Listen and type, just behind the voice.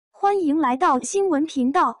欢迎来到新闻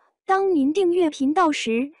频道。当您订阅频道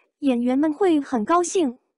时，演员们会很高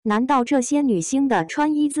兴。难道这些女星的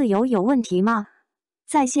穿衣自由有问题吗？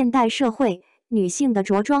在现代社会，女性的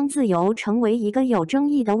着装自由成为一个有争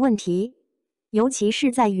议的问题，尤其是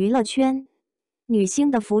在娱乐圈，女星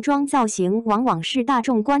的服装造型往往是大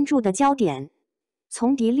众关注的焦点。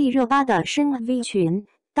从迪丽热巴的深 V 裙，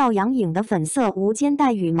到杨颖的粉色无肩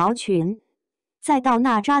带羽毛裙，再到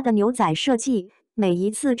娜扎的牛仔设计，每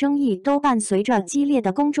一次争议都伴随着激烈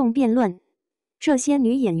的公众辩论。这些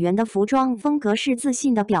女演员的服装风格是自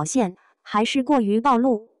信的表现，还是过于暴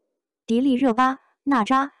露？迪丽热巴、娜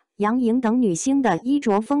扎、杨颖等女星的衣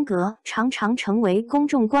着风格常常成为公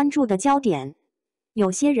众关注的焦点。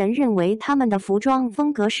有些人认为她们的服装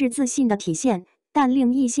风格是自信的体现，但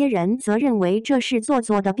另一些人则认为这是做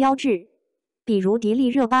作的标志。比如迪丽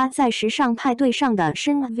热巴在时尚派对上的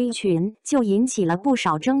深 V 裙就引起了不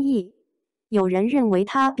少争议。有人认为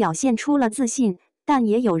她表现出了自信，但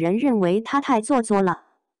也有人认为她太做作了。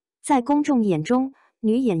在公众眼中，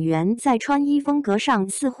女演员在穿衣风格上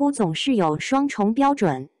似乎总是有双重标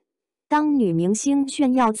准。当女明星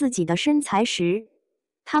炫耀自己的身材时，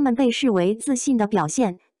她们被视为自信的表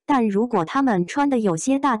现，但如果她们穿得有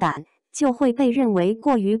些大胆，就会被认为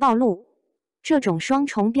过于暴露。这种双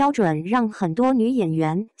重标准让很多女演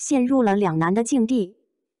员陷入了两难的境地。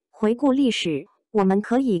回顾历史，我们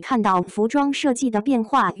可以看到服装设计的变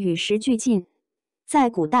化与时俱进。在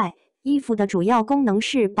古代，衣服的主要功能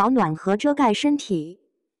是保暖和遮盖身体，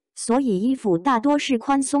所以衣服大多是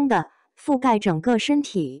宽松的，覆盖整个身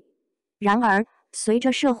体。然而，随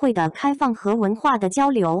着社会的开放和文化的交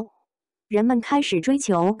流，人们开始追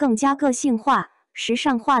求更加个性化、时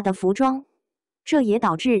尚化的服装，这也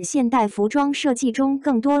导致现代服装设计中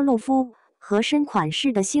更多露肤、合身款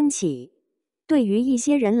式的兴起。对于一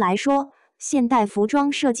些人来说，现代服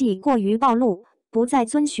装设计过于暴露，不再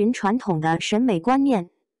遵循传统的审美观念。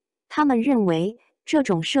他们认为，这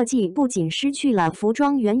种设计不仅失去了服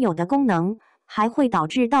装原有的功能，还会导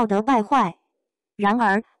致道德败坏。然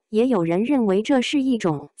而，也有人认为这是一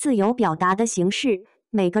种自由表达的形式，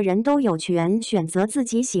每个人都有权选择自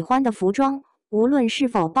己喜欢的服装，无论是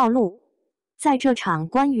否暴露。在这场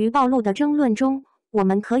关于暴露的争论中，我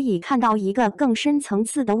们可以看到一个更深层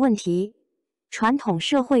次的问题：传统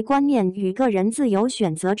社会观念与个人自由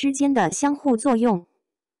选择之间的相互作用。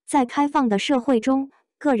在开放的社会中，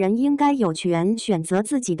个人应该有权选择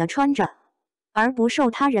自己的穿着，而不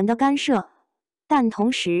受他人的干涉。但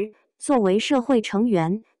同时，作为社会成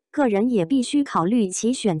员，个人也必须考虑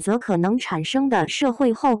其选择可能产生的社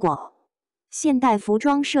会后果。现代服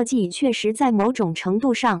装设计确实在某种程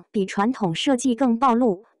度上比传统设计更暴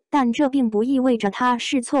露，但这并不意味着它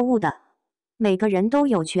是错误的。每个人都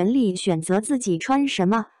有权利选择自己穿什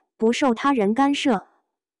么，不受他人干涉。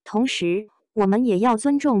同时，我们也要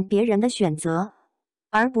尊重别人的选择，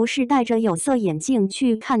而不是戴着有色眼镜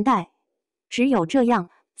去看待。只有这样，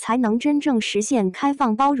才能真正实现开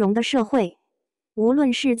放包容的社会。无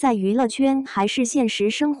论是在娱乐圈还是现实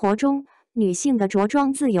生活中，女性的着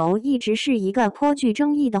装自由一直是一个颇具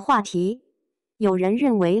争议的话题。有人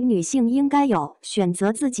认为女性应该有选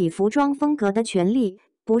择自己服装风格的权利，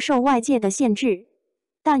不受外界的限制，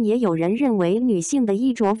但也有人认为女性的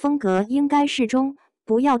衣着风格应该适中，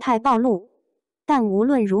不要太暴露。但无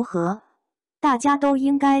论如何，大家都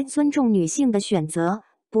应该尊重女性的选择，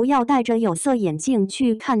不要戴着有色眼镜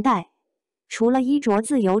去看待。除了衣着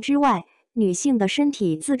自由之外，女性的身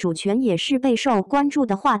体自主权也是备受关注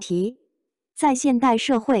的话题。在现代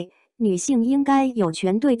社会，女性应该有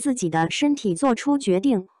权对自己的身体做出决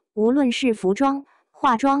定，无论是服装、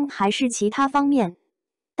化妆还是其他方面。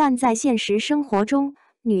但在现实生活中，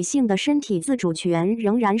女性的身体自主权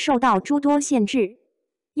仍然受到诸多限制。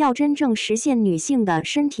要真正实现女性的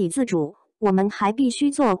身体自主，我们还必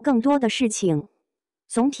须做更多的事情。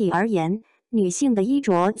总体而言，女性的衣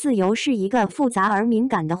着自由是一个复杂而敏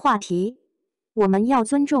感的话题。我们要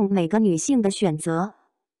尊重每个女性的选择，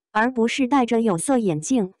而不是戴着有色眼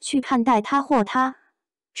镜去看待她或他。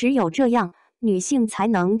只有这样，女性才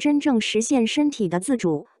能真正实现身体的自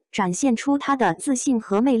主，展现出她的自信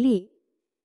和魅力。